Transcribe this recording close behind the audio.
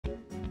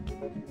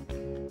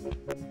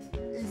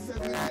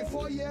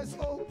24 years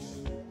old.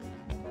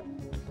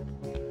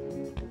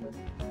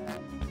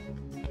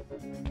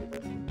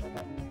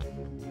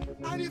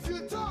 And if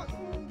you turn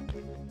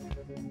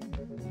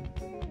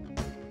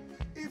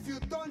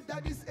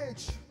daddy's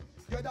age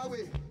the other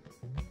way,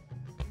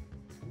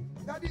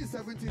 daddy is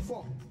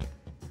 74.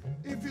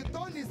 If you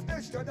turn his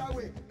age the other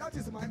way, that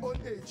is my own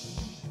age.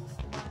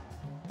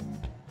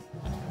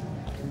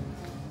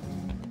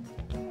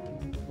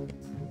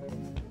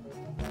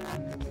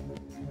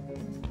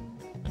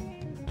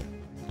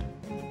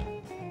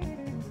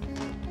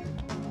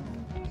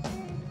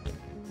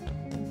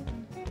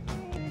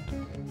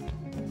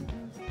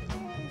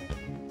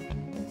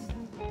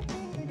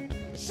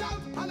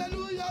 Shout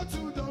hallelujah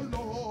to the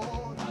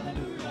Lord.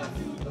 Hallelujah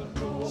to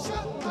the Lord.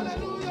 Shout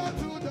hallelujah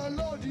to the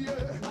Lord,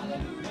 yeah.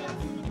 Hallelujah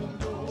to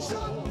the Lord.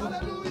 Shout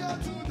hallelujah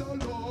to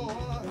the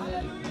Lord.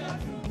 Hallelujah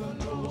to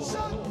the Lord.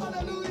 Shout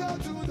hallelujah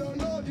to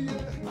the Lord,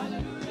 yeah.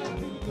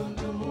 Hallelujah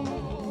to the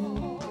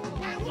Lord.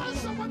 I want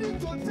somebody to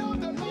tell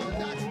the Lord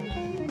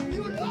that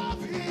you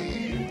love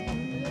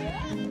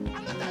him.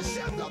 I'm not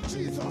ashamed of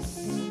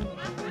Jesus.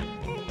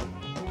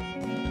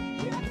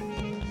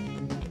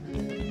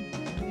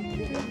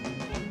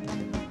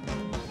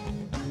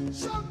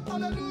 Shout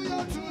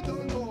hallelujah to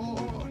the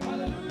Lord.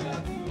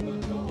 Hallelujah to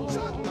the Lord.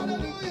 Shout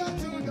hallelujah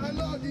to the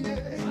Lord,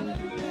 yeah.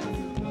 Hallelujah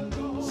to the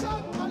Lord.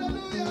 Shout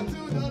hallelujah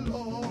to the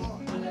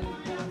Lord.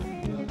 Hallelujah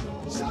to the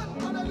Lord.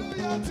 Shout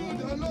hallelujah to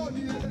the Lord,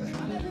 yeah.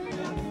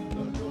 Hallelujah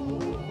to the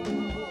Lord.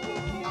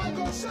 I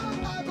go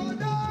shout, I go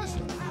dance.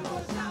 I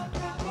go shout,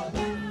 I go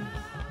dance.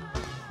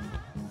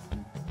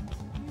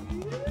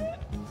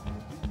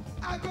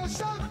 I go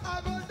shout,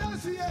 I go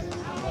dance, yeah.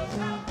 I go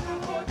shout,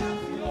 I go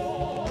dance,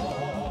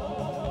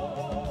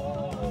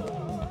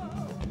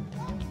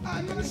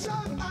 I go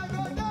shout, I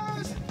go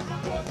dance. I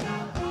go shout,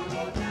 I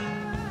go dance.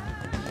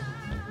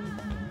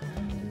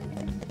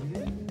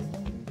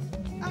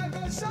 I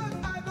go shout,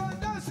 I go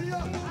dance, yo.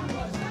 I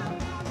go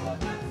shout, I go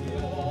dance,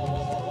 yo.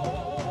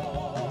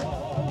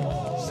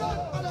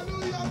 Shout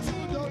hallelujah to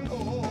the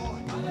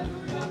Lord.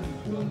 Hallelujah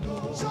to the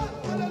Lord.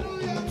 Shout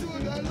hallelujah to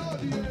the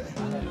Lord,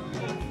 yeah.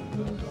 Hallelujah to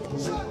the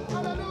Lord. Shout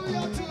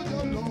hallelujah to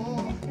the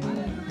Lord.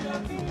 Hallelujah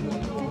to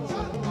the Lord.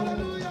 Shout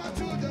hallelujah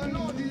to the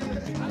Lord,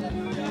 yeah.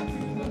 Hallelujah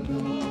to the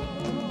Lord.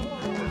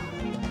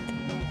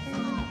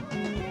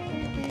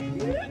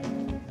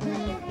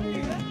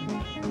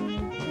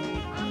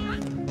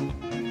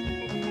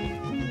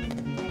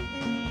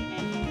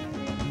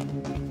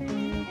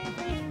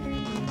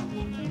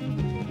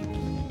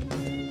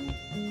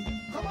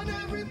 Come on,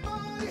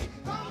 everybody,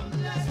 come,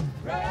 let's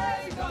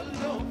praise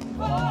the Lord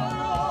for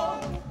all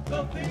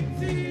the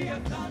things He has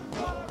done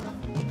for us.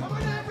 Come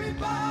on,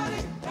 everybody,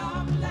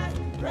 come, let's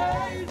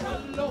praise the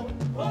Lord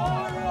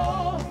for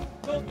all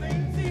the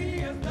things He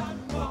has done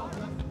for us.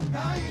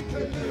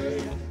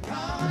 Hallelujah,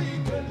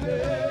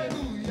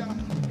 hallelujah.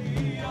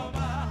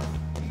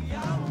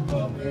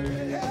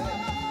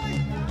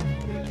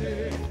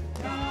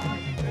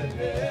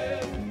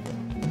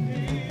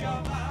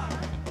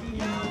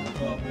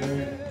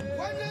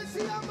 When they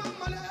see a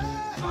mama,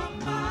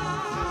 mama, mama,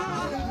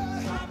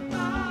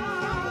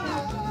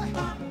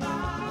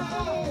 mama,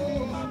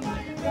 oh, mama,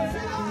 see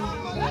a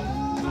mama,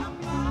 mama,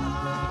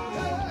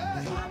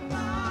 mama,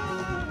 mama,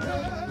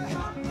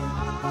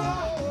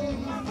 oh,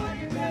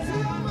 mama,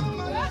 see a mama,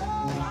 mama,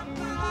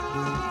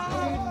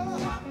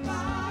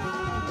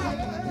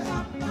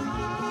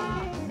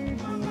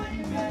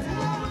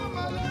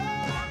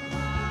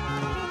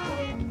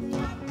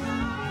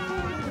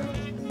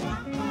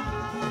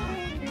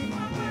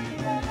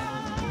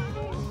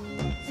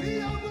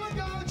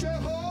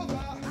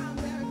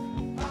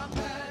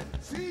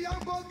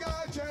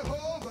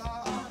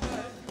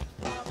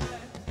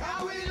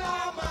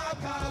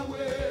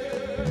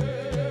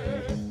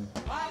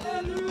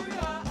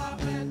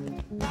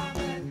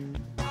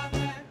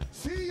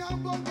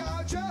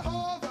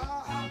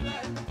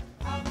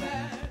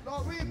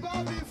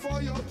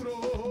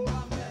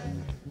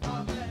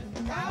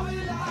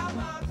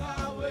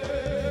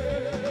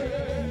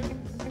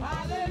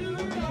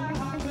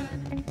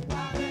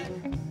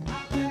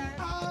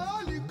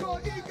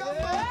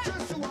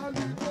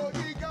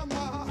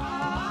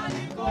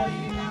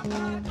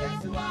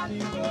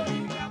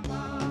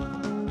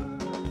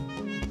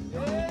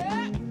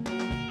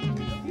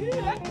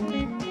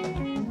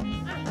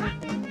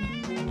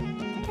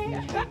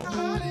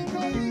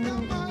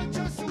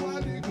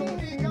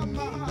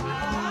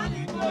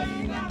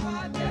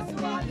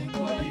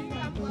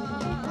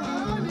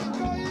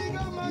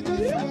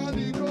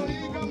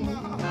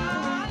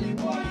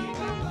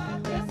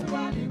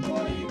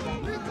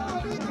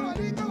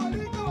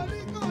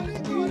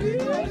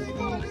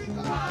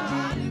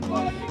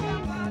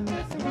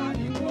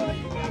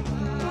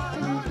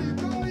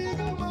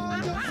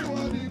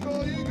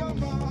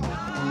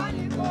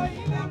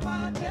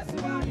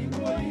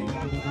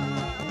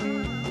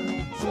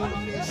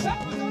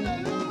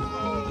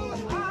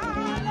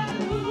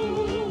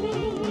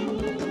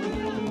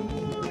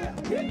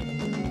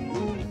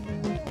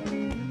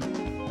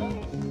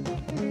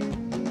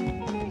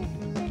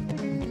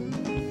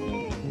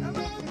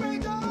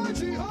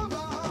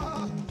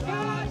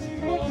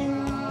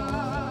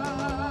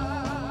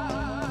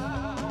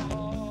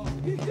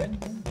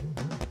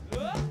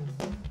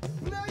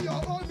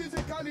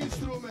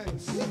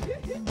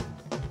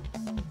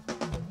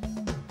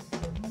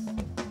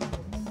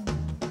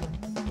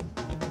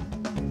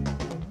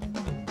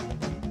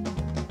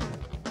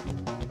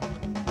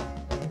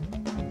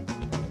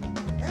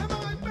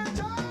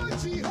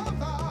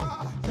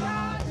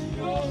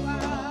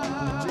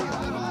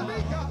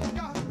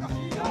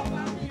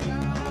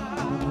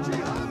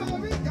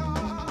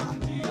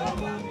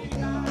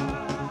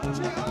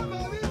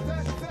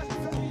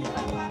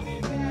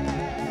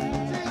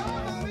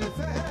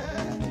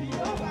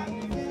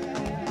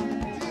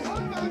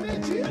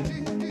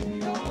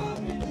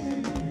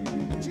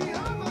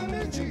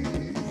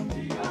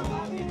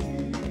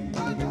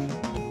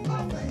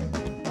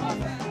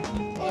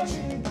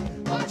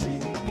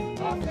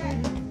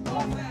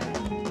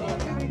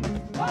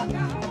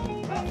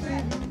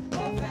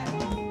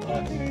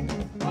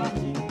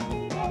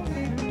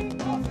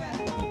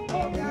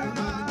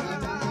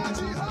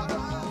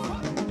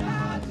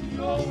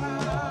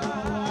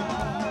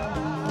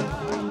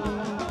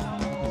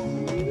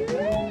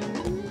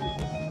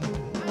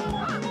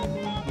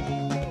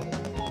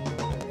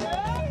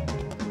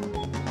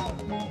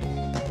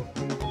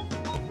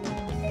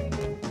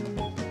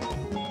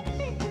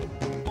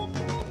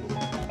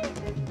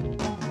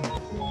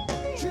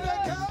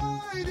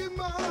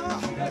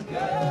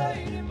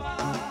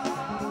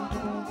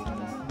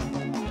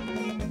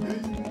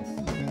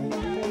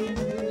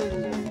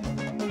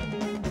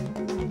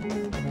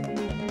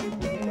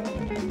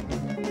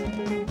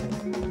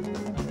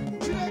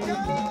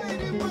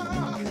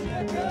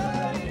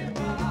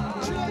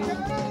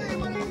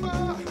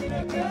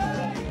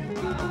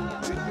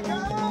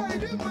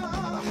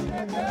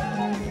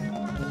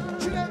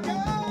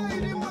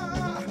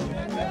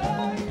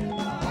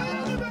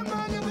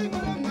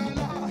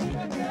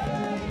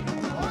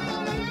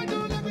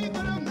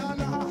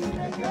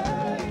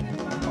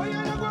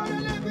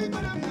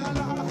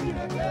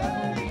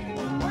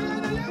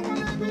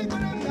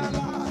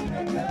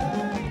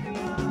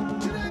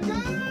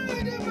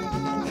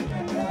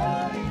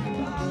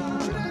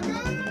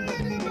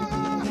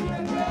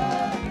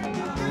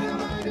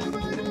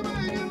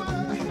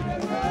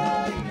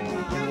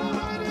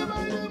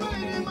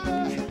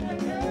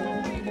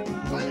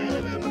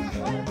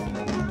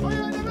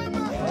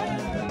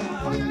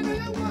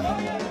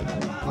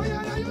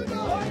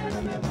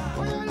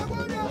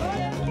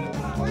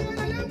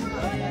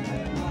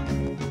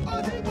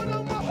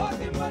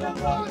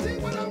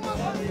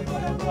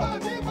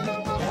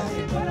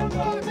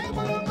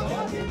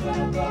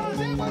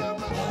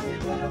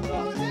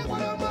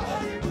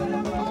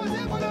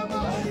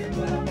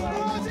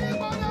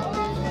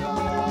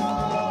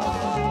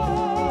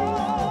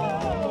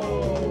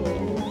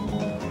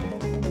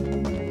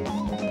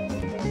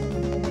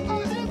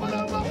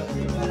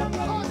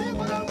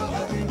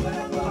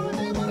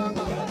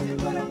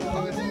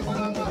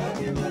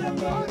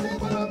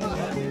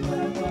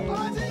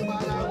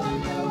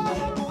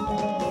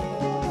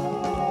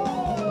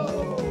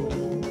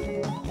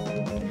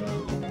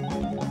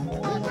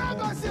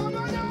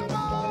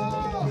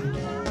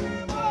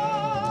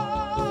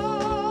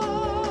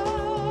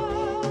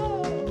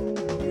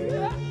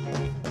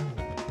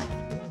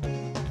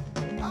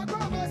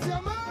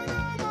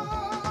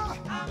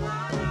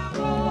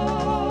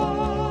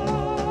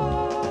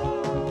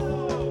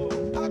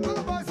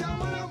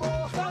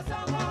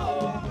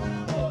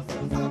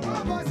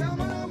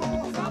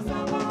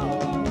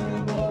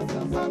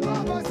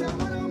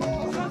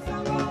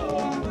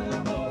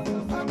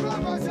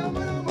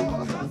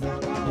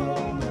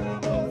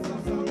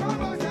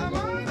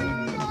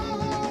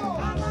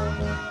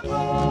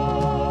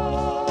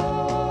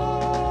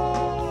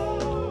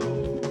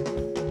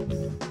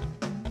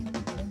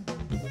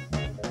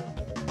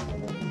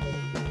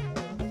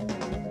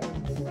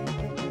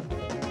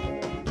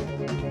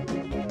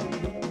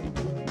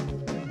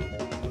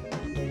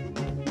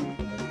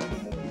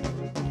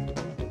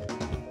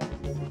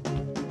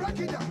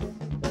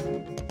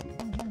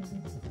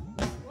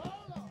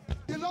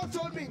 The Lord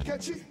told me,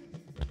 Nkechi,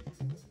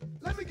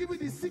 let me give you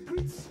the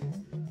secrets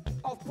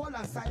of Paul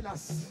and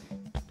Silas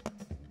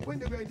when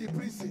they were in the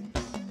prison.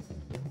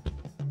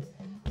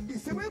 He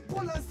said when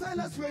Paul and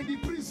Silas were in the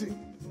prison,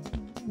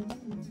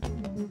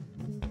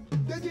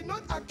 they did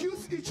not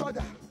accuse each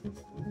other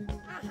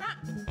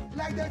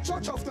like the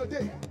church of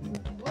today.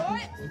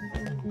 What?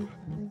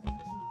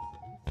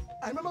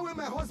 I remember when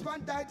my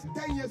husband died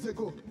 10 years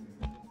ago.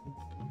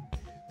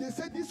 They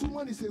said this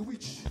woman is a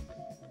witch.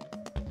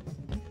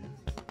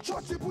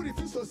 Church people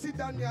refused to sit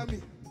down near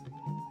me.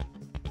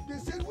 They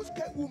said, which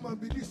kind of woman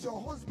be this? Your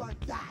husband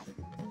died.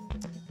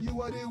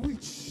 You are a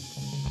witch.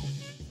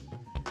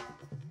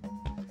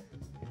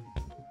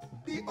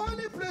 The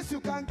only place you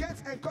can get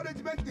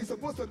encouragement is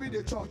supposed to be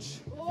the church.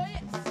 Oh,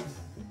 yes.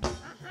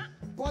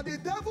 But the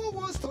devil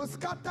wants to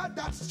scatter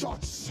that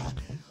church.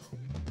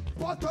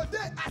 But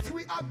today, as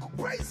we are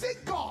praising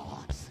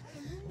God,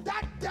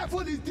 that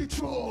devil is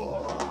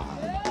destroyed.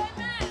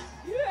 Amen.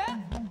 Yeah.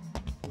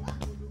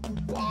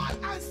 Paul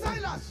and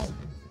Silas,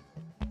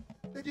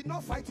 they did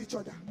not fight each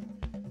other.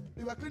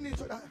 They were cleaning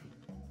each other.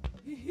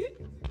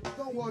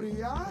 Don't worry,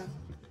 yeah?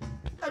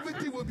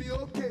 Everything will be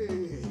okay.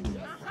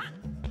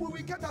 We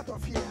will get out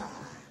of here.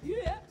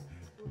 Yeah.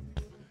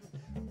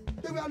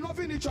 They were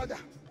loving each other.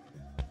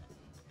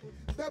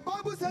 The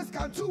Bible says,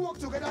 can two walk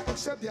together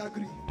except they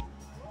agree?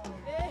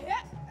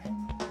 Yeah.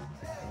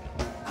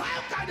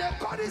 How can a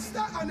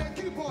chorister and a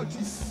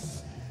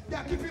keyboardist, they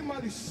are keeping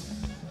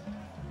malice?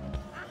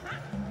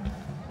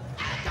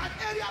 How can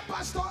area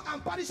pastor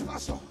and parish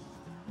pastor,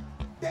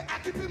 they are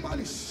keeping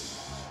malice?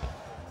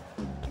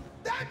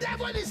 The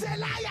devil is a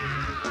liar.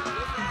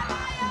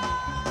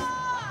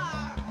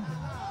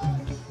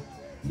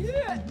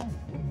 Yeah.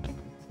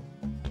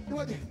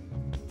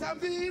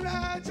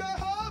 Tambira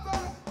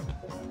Jehovah,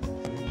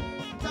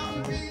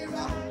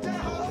 Tambira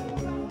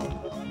Jehovah,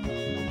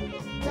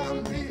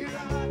 Tambira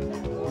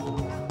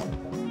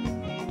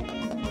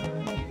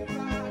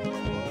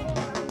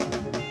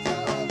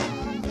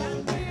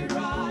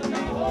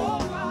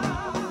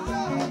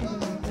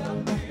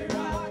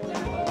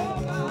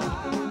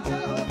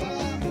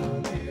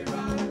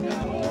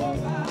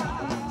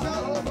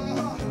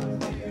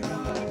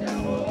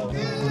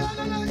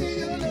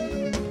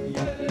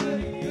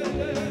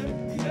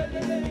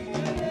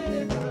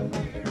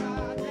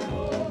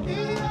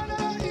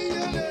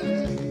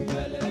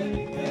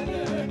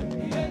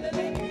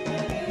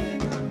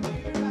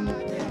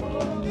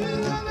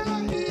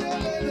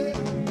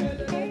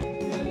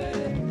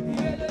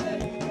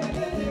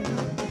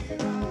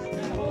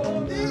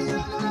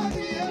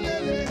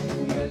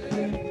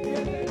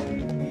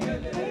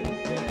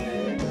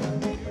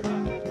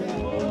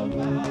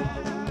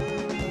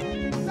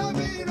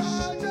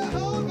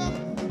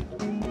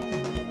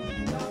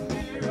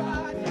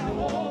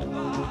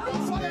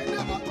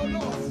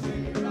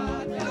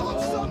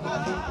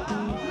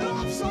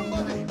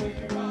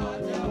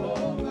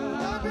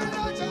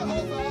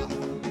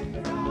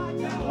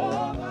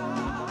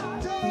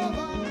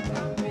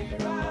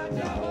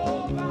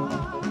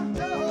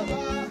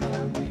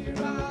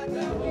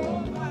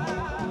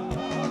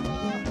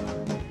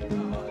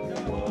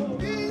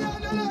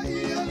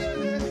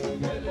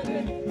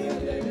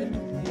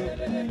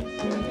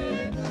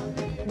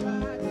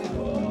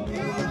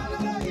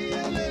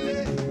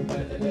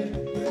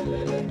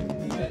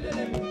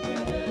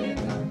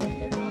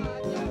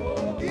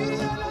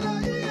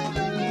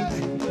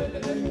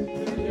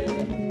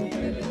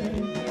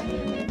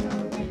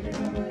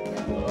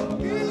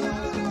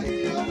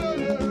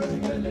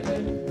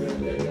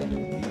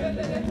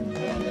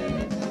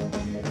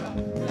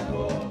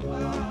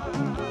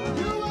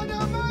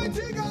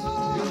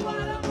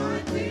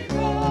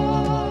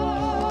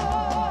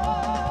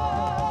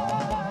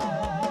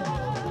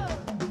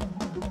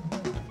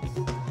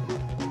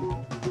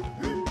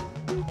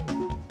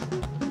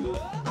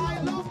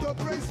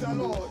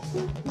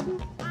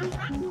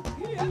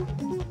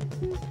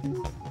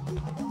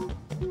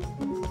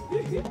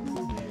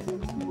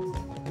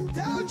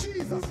Tell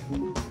Jesus.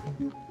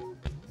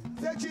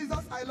 Say,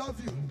 Jesus, I love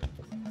you.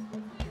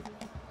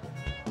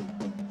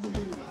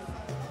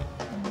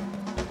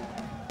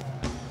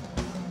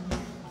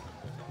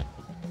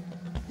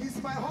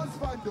 He's my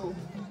husband, though.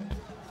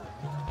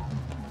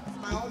 He's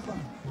my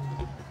husband.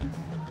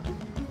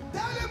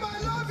 Tell him I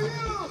love you.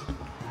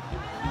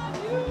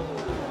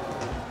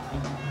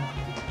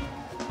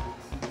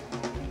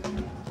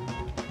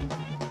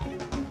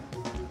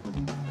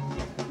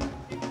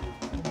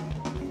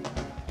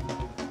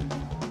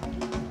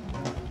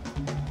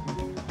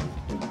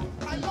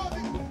 I love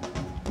you.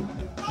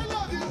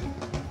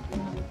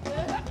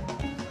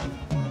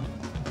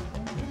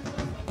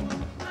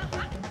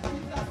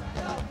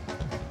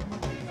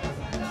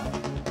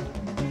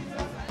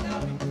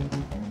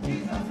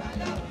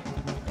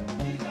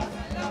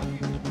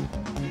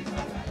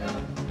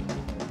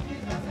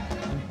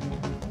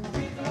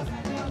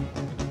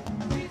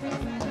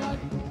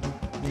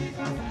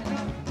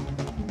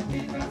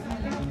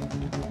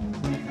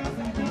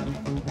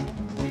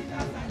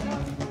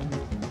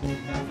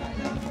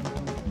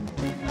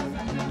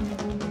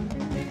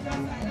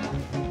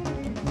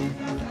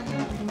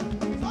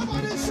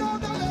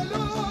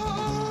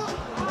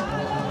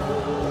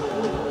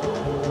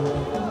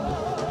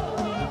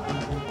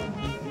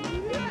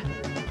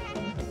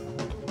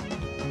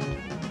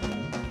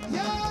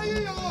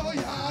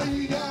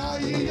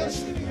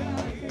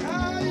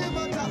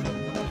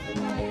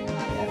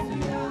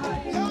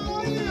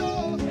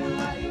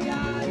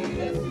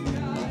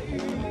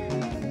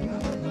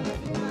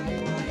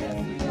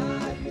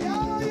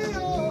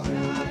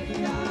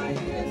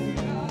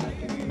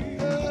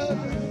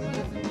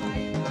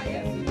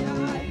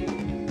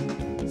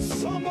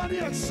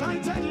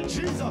 Excited in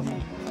Jesus.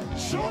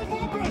 Show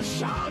up and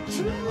shout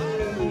Jesus.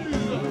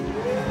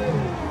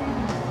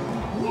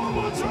 One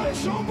more time,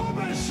 show up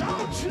and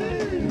shout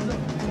Jesus.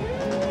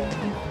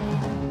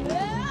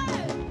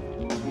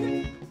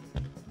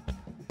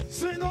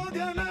 Sing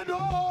again and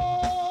oh,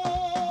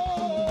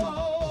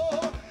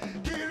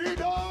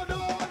 Girido, do,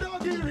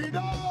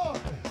 Girido,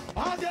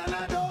 again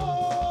and oh,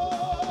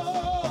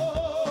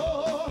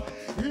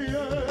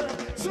 yeah.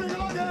 Sing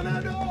again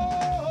and oh.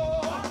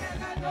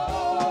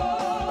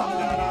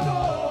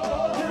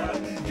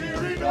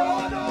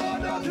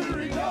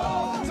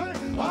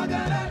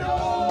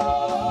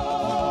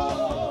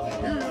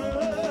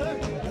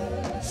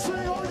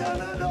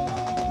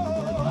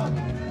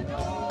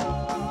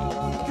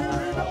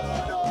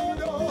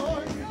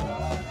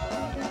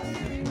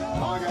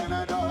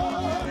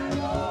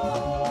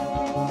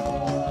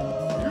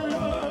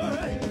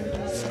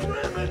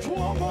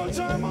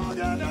 more time,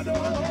 Morganado.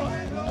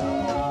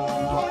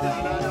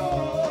 Morganado,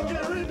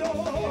 Gerido.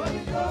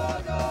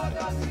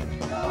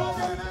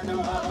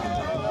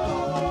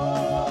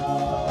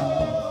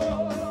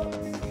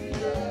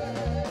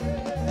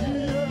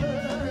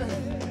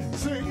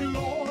 Sing,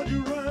 Lord,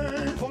 you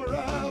reign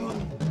forever.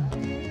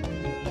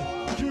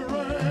 You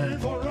reign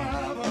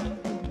forever.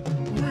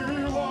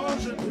 We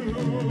worship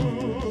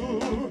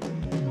you.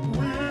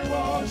 We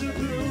worship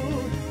you.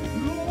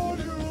 Lord,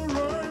 you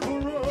reign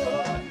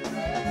forever.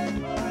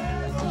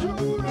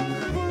 You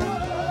reign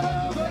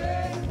forever.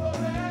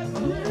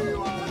 We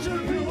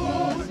worship you.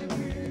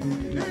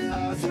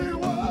 Yes, we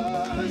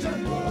worship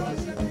you.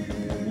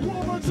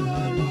 One more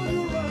time, Lord,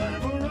 you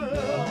reign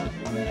forever.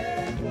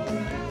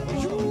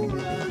 You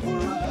reign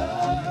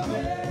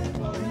forever.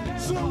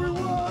 So we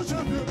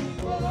worship you.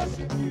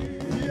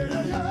 Yeah,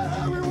 yeah,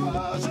 yeah, we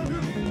worship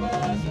you.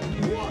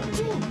 1,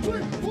 2,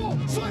 3, 4,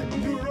 say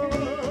you reign.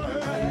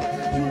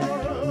 You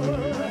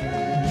reign.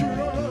 You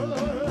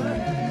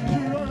reign.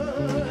 You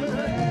reign.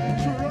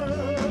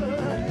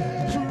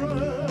 You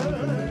reign.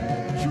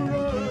 You reign. You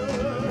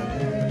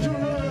reign. You reign. You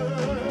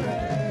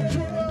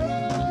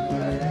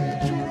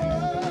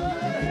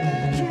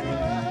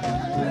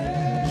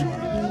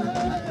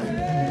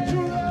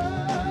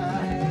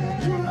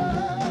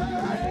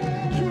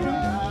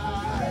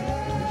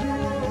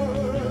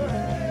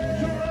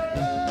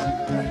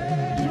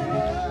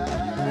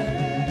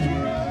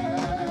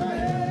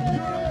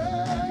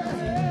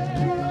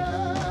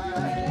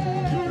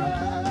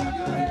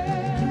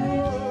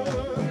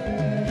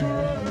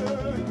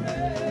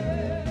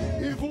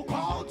If we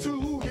call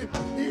to him,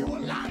 he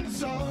will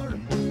answer.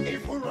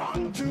 If we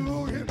run to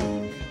him,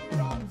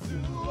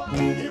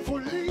 if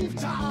we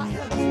lift our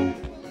hands,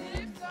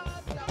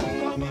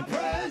 come and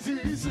praise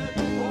his name,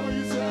 for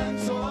his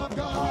hands of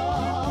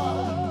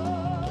God.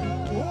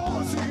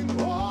 Oh, sing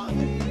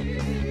one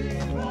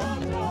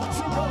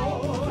to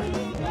God.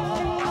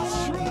 I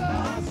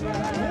swear,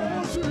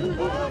 oh, sing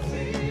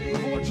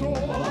for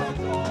joy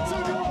to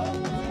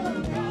God.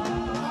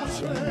 I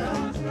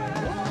swear,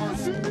 oh,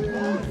 sing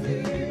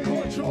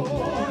for joy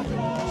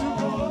to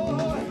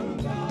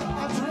God.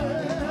 I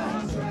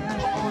swear,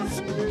 oh,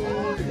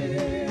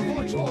 sing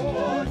for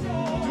joy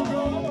to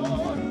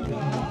God.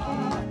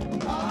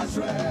 I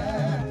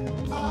swear,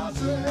 I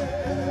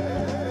swear.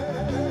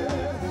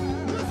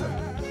 Listen,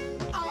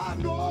 I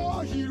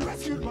know he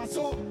rescued my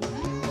soul.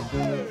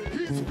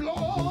 His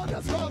blood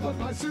has covered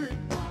my sin.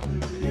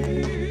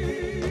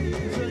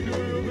 Say, do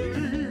you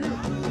believe?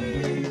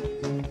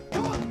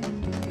 Come on.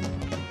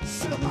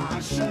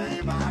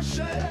 Say, my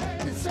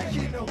shame is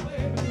taking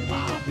away.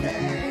 My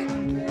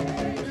pain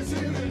is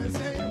healing his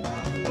name.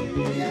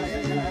 Yeah,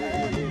 yeah,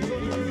 yeah. So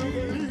do you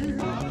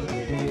believe?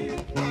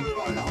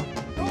 Everybody now.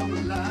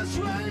 Come, let's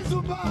raise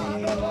the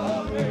banner.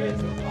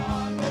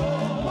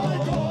 My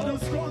God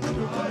has gone to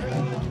the day.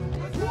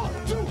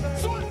 1, 2,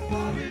 3.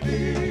 My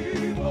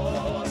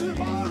Redeemer. Say,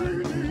 my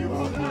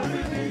Redeemer. My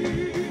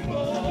Redeemer.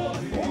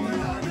 Oh,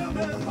 yeah,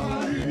 yeah,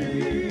 my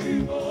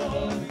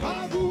Redeemer.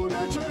 I'm good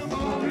at you,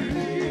 my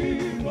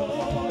Redeemer.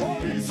 Oh,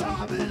 he's a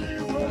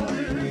believer.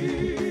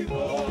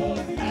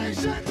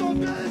 Ancient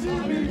of days,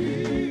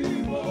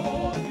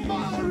 Redeemer.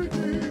 My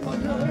Redeemer.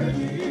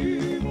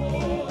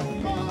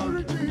 My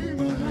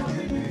Redeemer.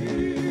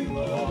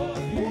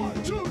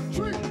 1, 2,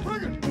 3,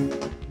 bring it.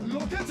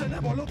 Look at your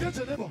neighbor, look at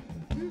your neighbor.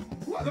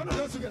 We're gonna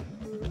dance again.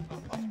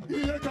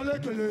 Yeah, kale,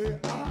 kale.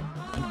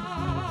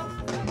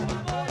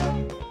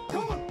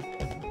 Come on.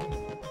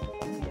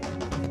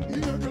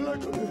 Yeah, kale,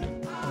 kale.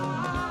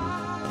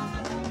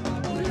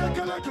 Yeah,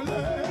 kale, kale.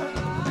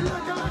 Yeah,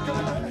 kale,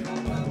 kale.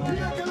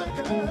 Yeah, kale,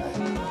 kale.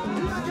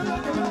 Yeah, kale,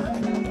 kale.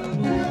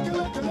 Yeah,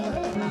 kale, kale.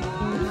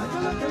 Yeah,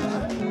 kale, kale.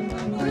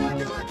 Yeah,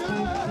 kale,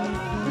 kale.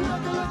 Yeah,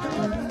 kale,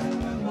 kale.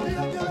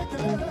 Yeah, kale,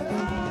 kale.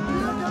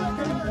 Yeah, kale,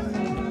 kale.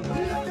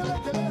 Yeah, kale,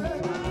 kale.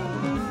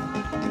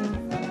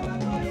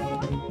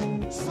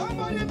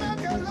 Somebody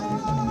make a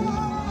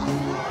law.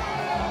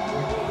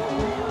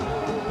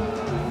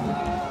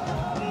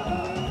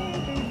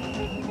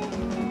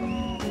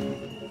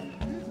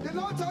 The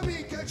Lord told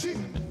me, Nkechi,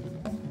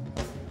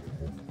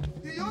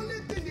 the only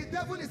thing the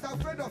devil is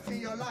afraid of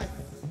in your life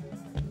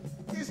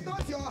is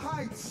not your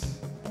height.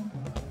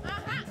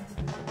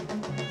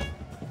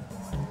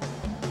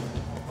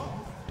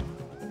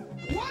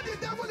 What the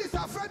devil is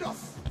afraid of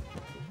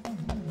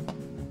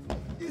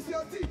is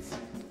your teeth.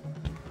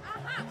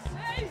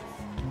 Say it.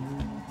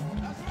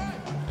 That's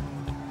right.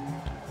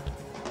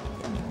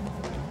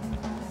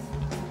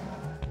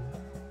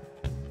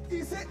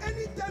 He said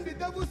anytime the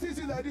devil sees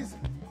you like this,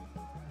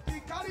 he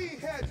carry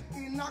his head,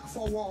 he knock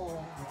for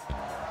wall.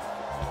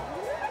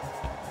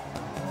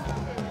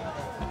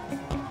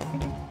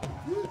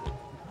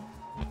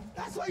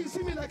 That's why you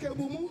see me like a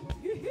boo-moo.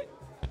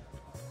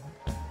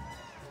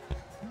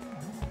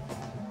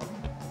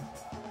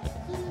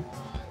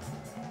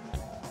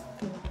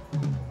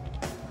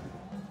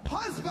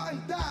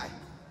 Husband die.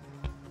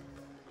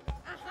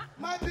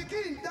 My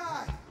pikin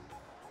die.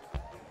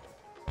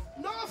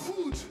 No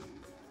food.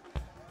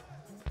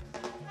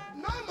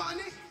 No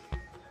money.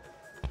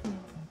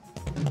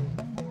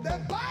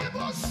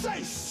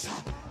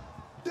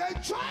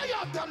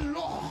 of the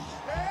Lord.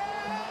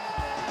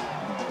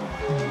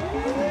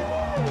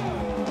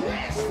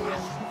 Yes,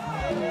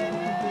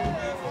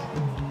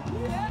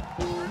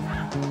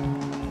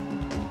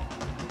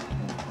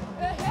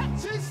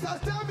 Jesus,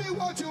 tell me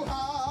what you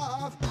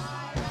have. I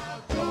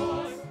have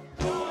joy,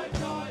 joy,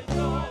 joy,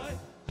 joy,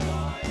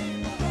 joy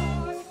in the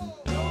Lord,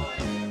 joy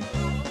in the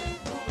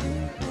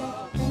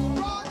Lord.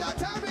 Brother,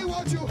 tell me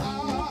what you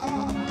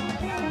have. I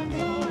have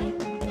joy,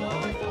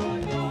 joy, joy,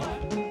 joy,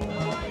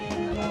 joy in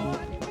the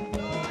Lord,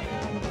 joy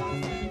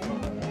everlasting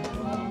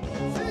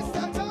forever.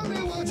 Sister, tell me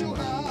what you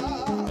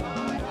have.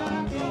 I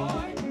have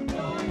joy,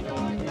 joy,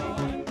 joy,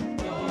 joy,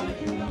 joy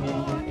in the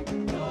Lord,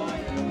 joy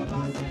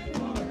everlasting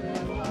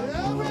forever.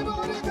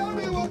 Everybody, tell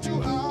me what you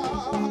have.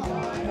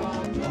 I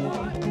have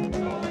joy,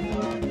 joy,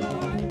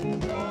 joy, joy,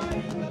 joy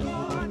in the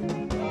Lord,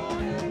 joy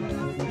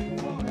everlasting forever.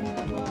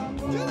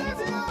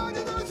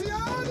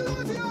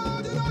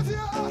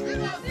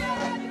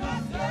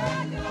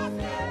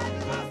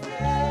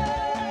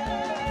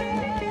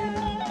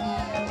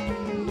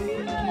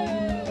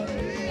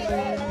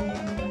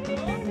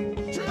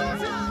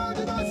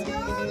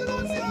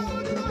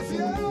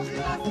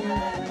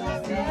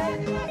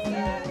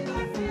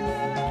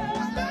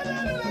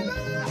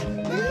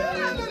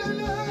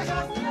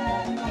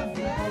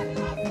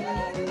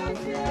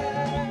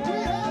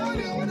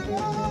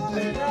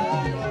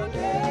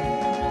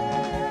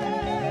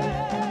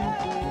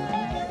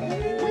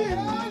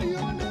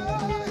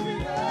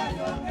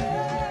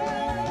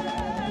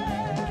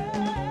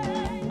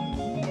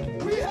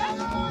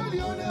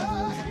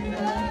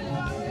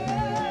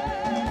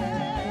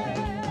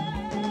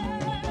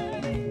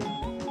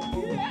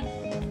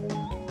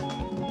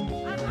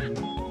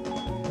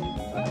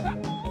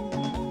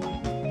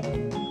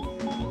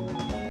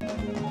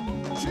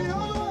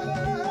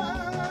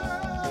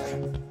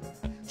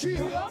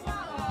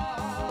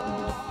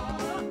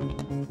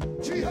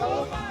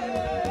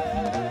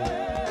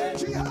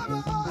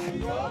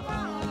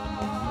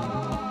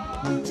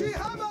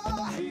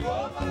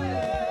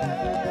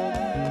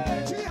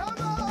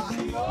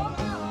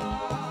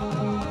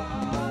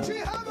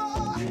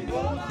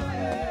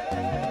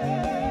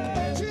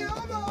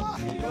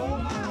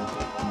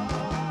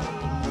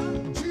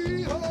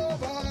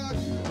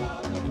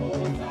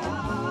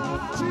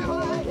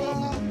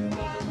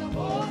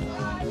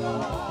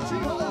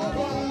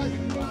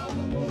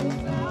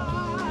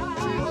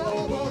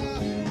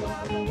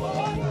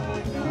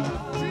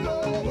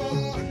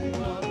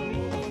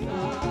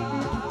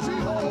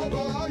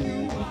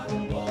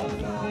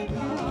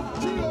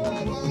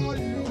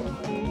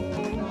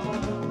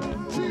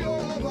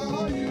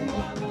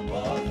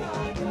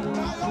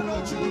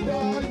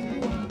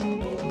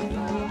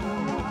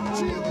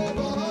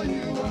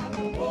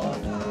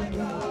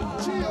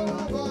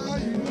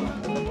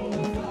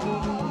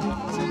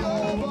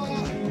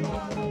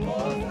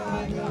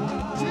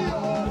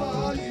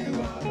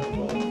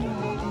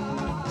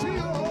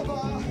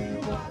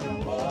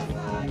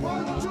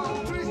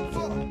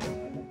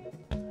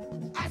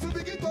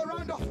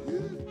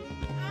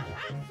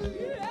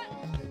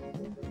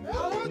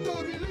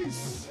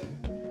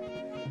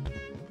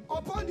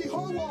 Upon the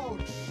whole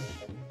world,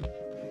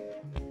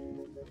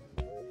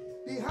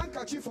 the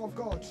handkerchief of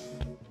God.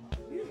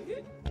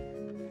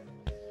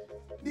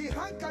 The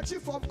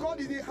handkerchief of God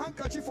is the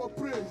handkerchief of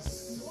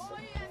praise. Oh,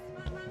 yes,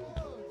 Mama.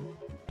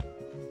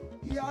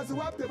 He has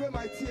wiped away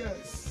my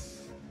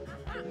tears.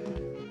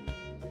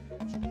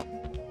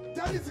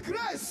 There is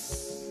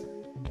grace.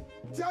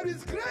 There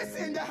is grace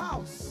in the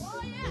house.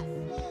 Oh, yes.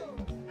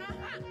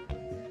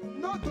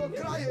 Not to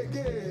cry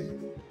again.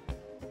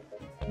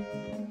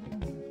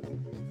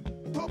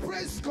 To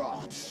praise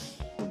God.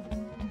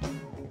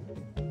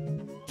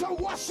 To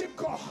worship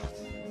God.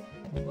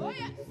 Oh,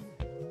 yes.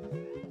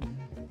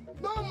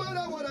 No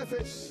matter what I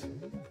face,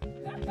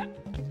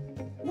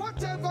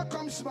 whatever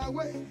comes my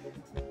way,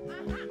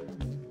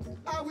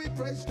 I will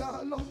praise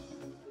the Lord.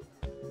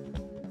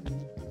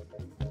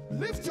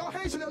 Lift your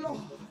hands to the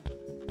Lord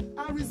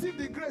and receive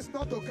the grace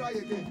not to cry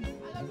again.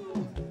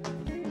 Hallelujah.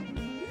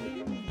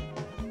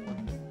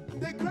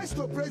 The grace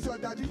to praise your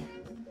daddy,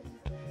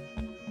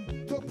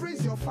 to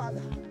praise your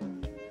father.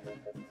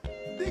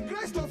 The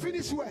grace to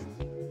finish well.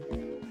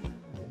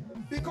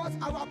 Because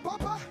our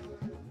Papa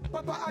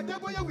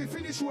Adeboye will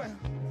finish well.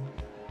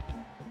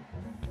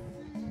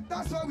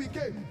 That's why we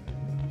came.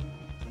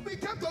 We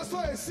came to sow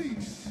a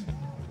seed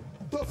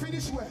to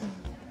finish well.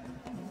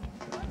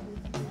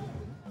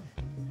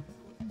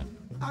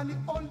 And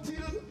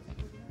until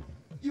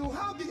you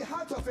have the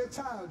heart of a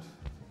child,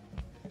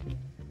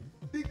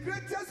 the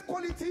greatest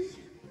quality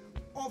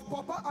of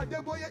Papa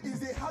Adeboye is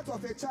the heart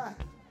of a child.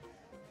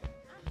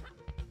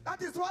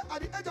 That is why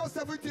at the age of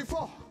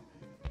 74,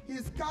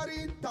 he's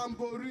carrying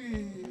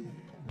tambourine.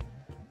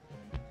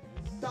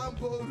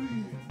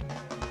 Tambourine.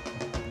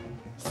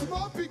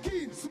 Small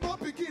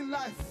picking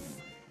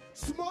life.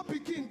 Small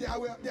picking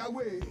their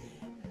way.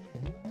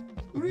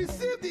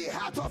 Receive the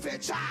heart of a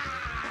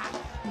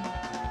child.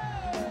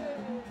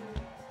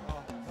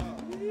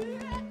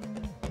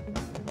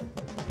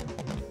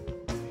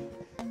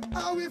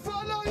 I will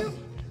follow you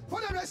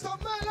for the rest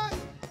of my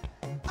life.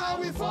 I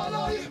will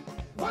follow you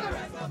for the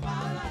rest of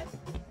my life.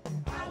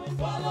 I will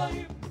follow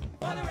him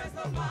for the rest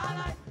of my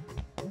life.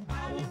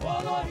 I will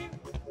follow him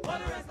for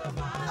the rest of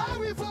my life. I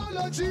will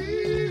follow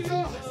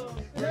Jesus.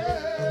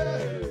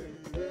 Yeah.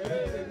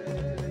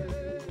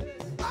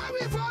 I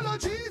will follow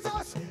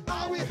Jesus.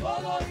 I will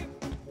follow him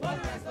for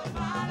the rest of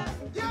my life.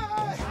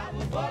 Yeah. I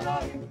will follow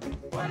him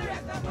for the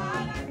rest of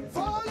my life.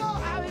 Follow.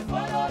 I will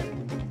follow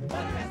him for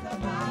the rest of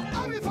my life.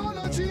 I will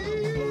follow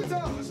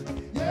Jesus.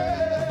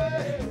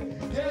 Yeah.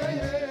 Yeah,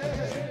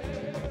 yeah.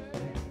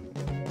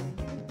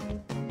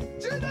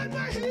 Jesus is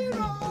my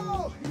hero.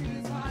 He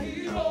is my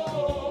hero.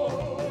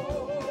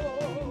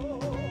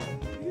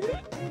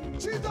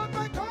 Jesus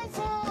my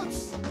comfort.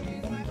 He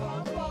is my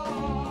comfort.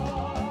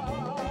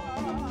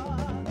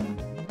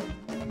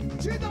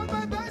 Jesus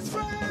my best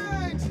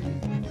friend.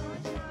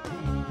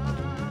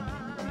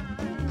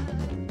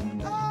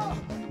 Oh,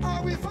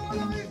 I will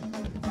follow him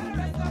For the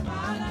rest of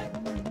my life.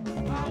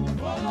 I will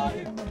follow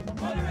him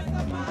for the rest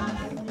of my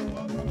life.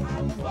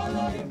 I will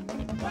follow him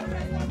for the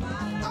rest of my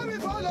life. I will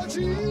follow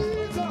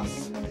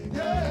Jesus.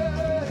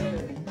 Yeah.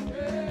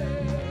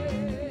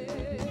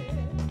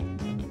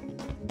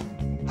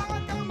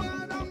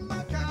 Akamara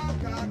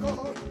makakako,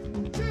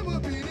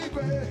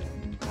 chimubirigwe.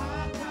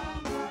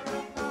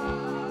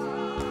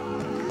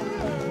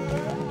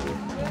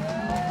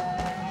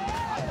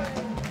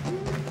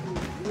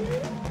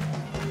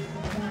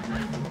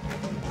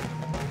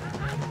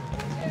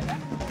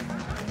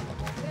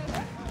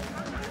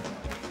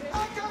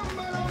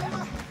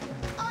 Akamarama,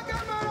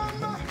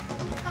 akamarama,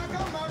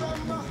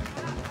 akamarama,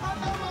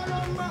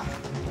 akamarama,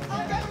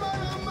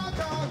 akamarama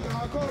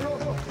kakakoro,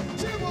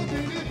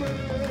 chimubirigwe.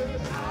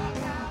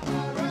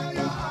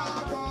 Raya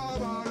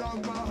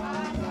akamarama,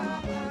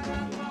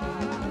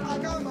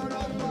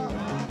 akamarama,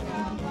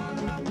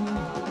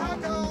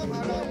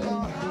 akamarama,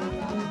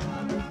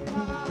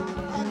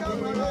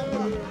 akamarama,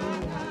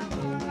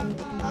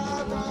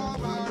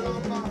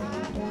 akamarama,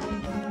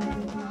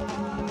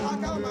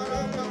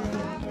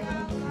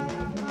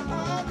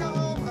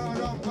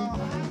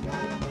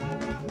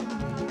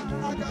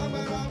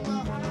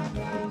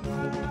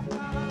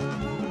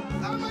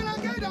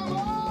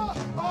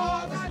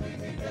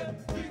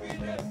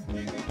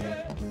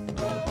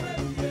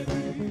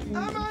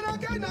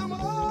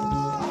 akamarama.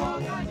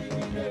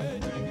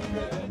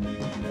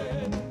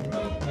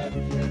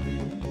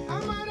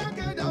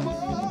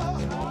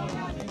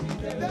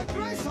 The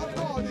grace of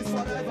God is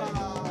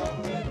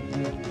forever.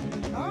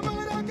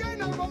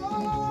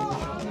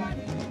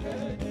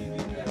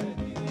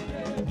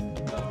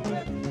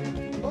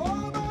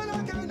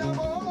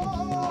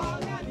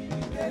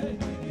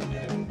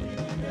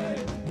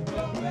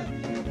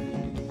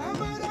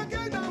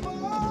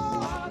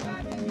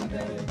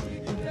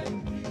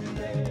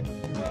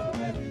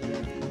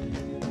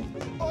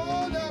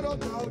 Oh, let us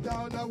bow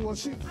down and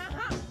worship.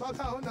 Bow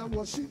down and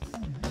worship.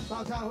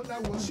 Bow down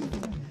and worship.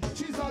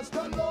 Jesus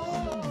the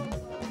Lord.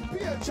 Be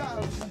a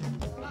child.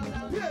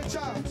 Be a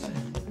child.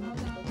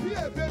 Be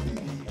a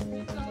baby.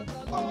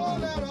 Oh,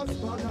 let us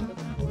bow down.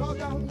 Bow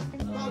down.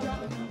 Bow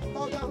down.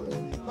 Bow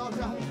down. Bow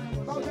down.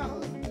 Bow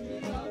down.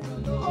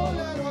 Oh,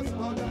 let us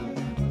bow down.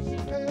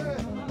 Eh,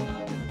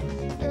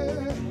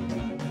 eh,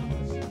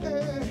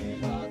 eh.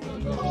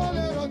 Oh,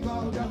 let us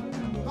bow down.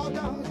 Bow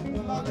down.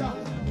 Bow down.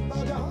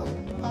 Bow down.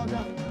 Bow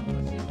down.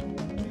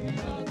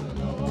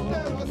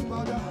 Let us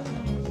bow down.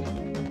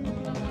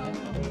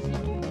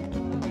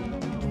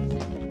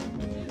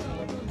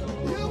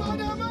 You are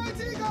the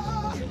mighty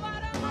God.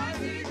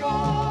 Mighty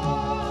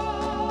God.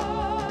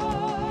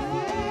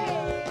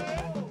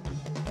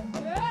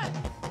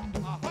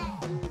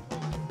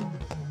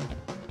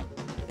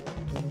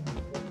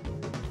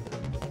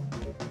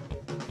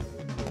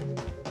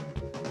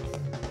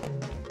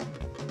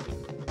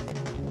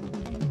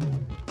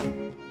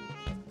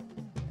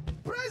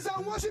 Praise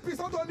and worship is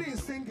not only in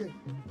singing,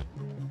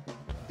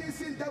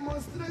 it's in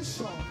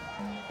demonstration,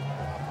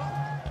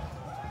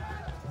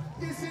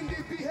 it's in the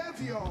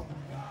behavior.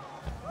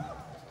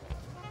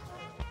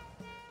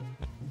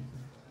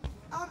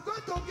 I'm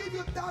going to give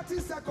you 30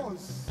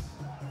 seconds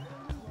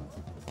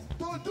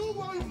to do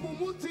one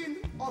mumu thing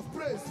of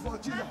praise for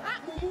Jesus.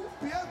 Mumu,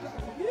 behave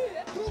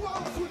like do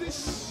one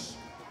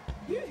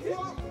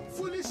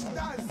foolish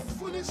dance,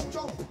 foolish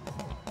jump,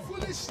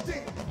 foolish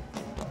thing.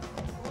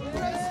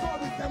 Praise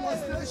God with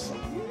demonstration.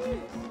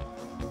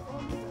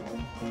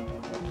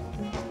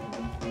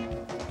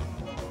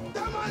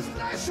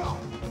 Demonstration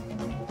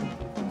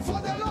for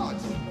the Lord.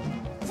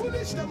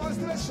 Foolish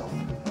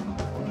demonstration.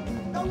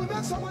 That will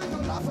make somebody to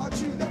laugh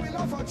at you. They will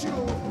laugh at you.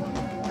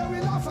 They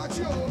will laugh at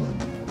you.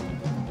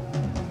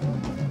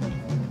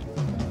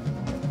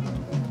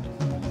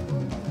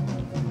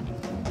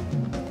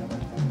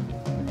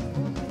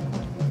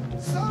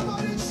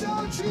 Somebody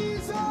shout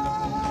Jesus.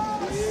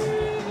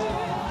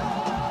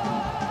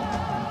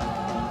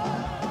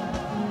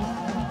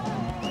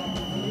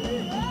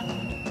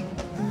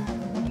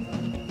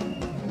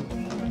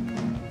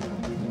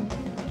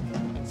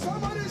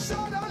 Somebody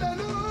shout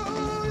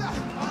hallelujah.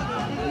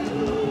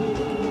 Hallelujah.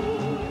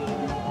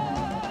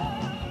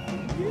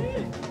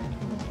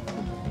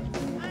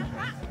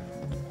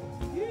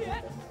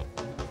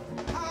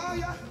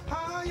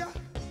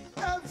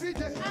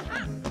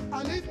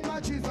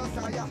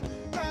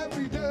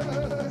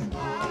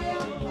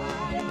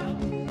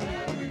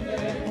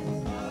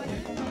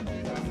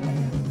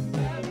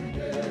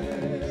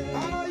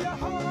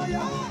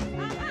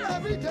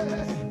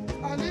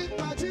 I need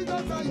my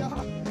Jesus higher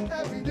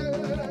every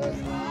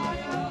day.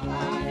 Higher,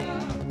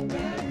 higher,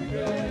 every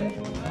day.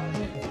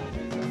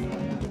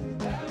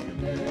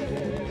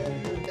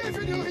 If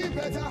you knew him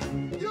better,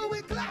 you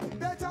will clap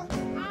better.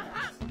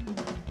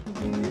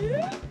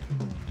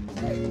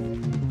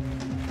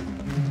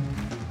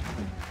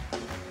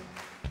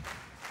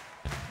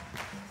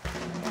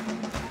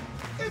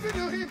 If you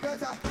knew him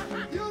better,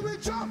 you will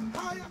jump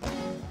higher.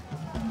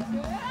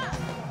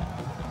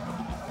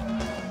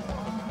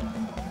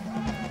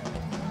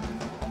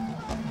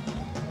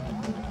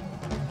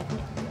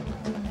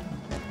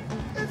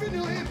 If you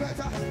knew him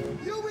better,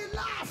 you will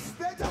laugh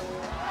better.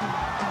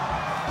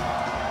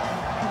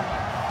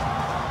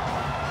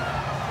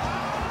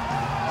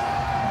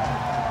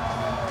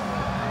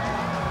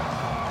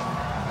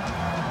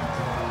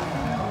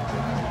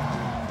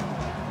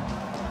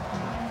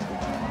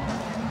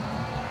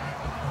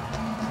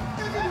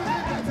 If you knew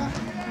him better,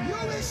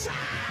 you will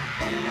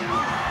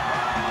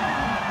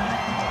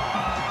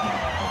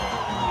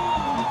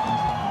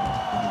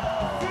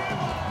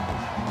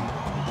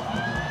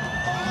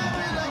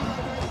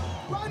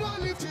why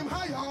not lift him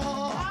higher?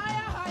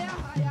 Higher, higher,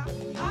 higher.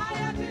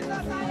 Higher, Jesus,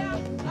 higher.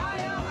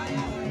 Higher,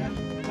 higher, higher.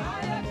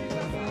 Higher,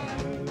 Jesus, higher.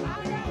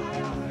 Higher,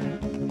 higher,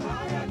 higher.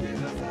 Higher,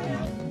 Jesus,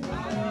 higher.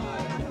 Higher,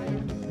 higher, higher.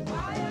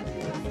 Higher,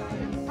 Jesus,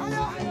 higher.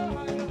 Higher, Higher,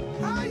 higher.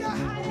 higher,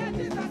 Higher,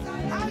 Jesus,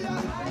 higher. Higher.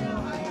 Higher,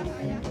 higher,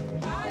 higher.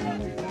 Higher,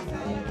 Jesus,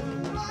 higher.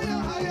 higher,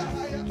 higher,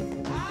 higher,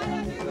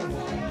 Higher, Jesus,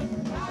 higher.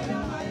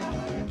 Higher, higher,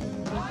 higher.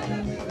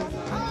 Higher, Jesus,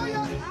 higher.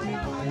 higher. Higher,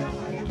 higher,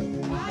 higher.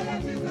 Higher,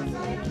 Jesus,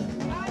 higher.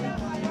 Higher,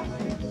 higher,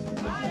 higher.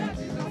 Higher,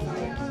 Jesus,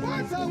 higher.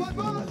 Once I was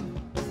born,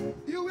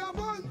 you were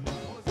born.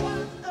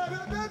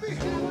 Baby,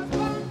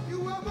 you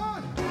were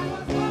born.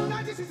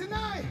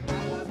 1969,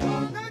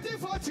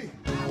 1940,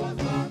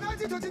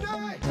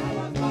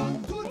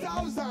 1929,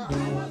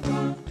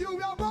 2000. You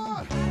were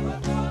born.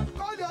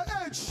 Call your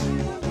age.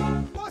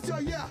 What's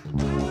your year?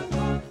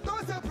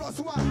 Don't say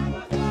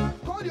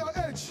 +1. Call your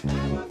age.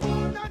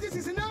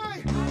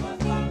 1969.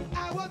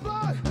 I was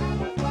born.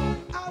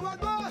 I was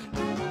born.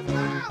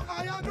 Now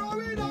I am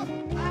growing up.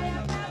 I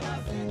have never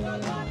seen the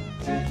Lord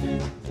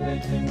Changing,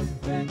 changing,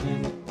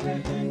 changing,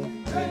 changing,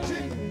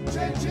 changing,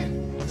 changing,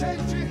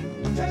 changing,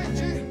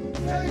 changing,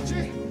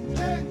 changing,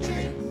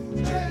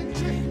 changing,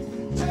 changing,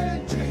 changing.